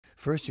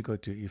First, you go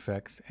to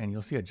Effects, and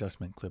you'll see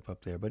Adjustment clip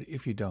up there. But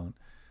if you don't,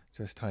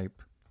 just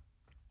type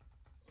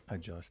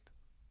Adjust.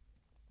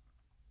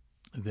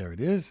 There it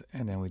is.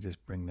 And then we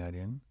just bring that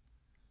in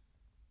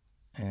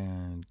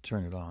and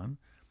turn it on.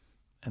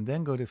 And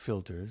then go to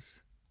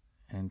Filters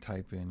and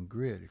type in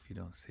Grid if you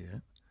don't see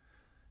it.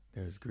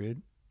 There's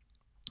Grid.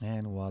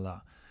 And voila.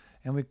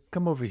 And we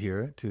come over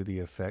here to the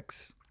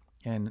Effects,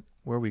 and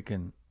where we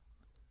can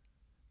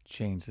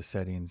change the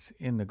settings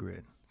in the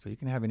grid. So you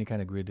can have any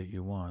kind of grid that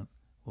you want.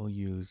 We'll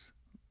use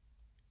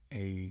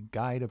a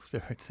guide of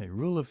thirds, a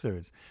rule of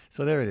thirds.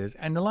 So there it is.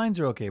 And the lines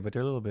are okay, but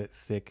they're a little bit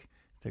thicker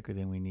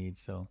than we need.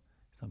 So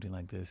something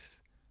like this,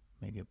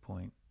 make it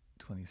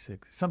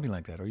 0.26, something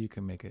like that. Or you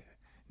can make it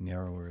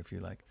narrower if you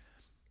like.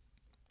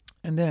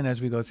 And then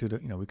as we go through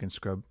the, we can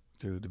scrub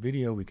through the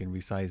video, we can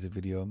resize the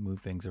video, move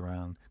things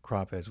around,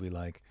 crop as we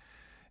like.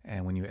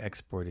 And when you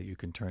export it, you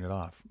can turn it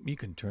off. You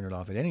can turn it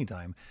off at any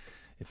time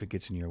if it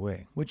gets in your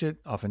way, which it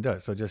often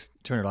does. So just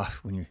turn it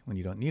off when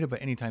you don't need it.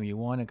 But anytime you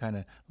want to kind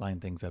of line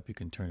things up, you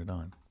can turn it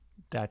on.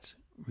 That's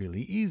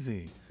really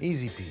easy.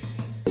 Easy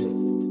peasy.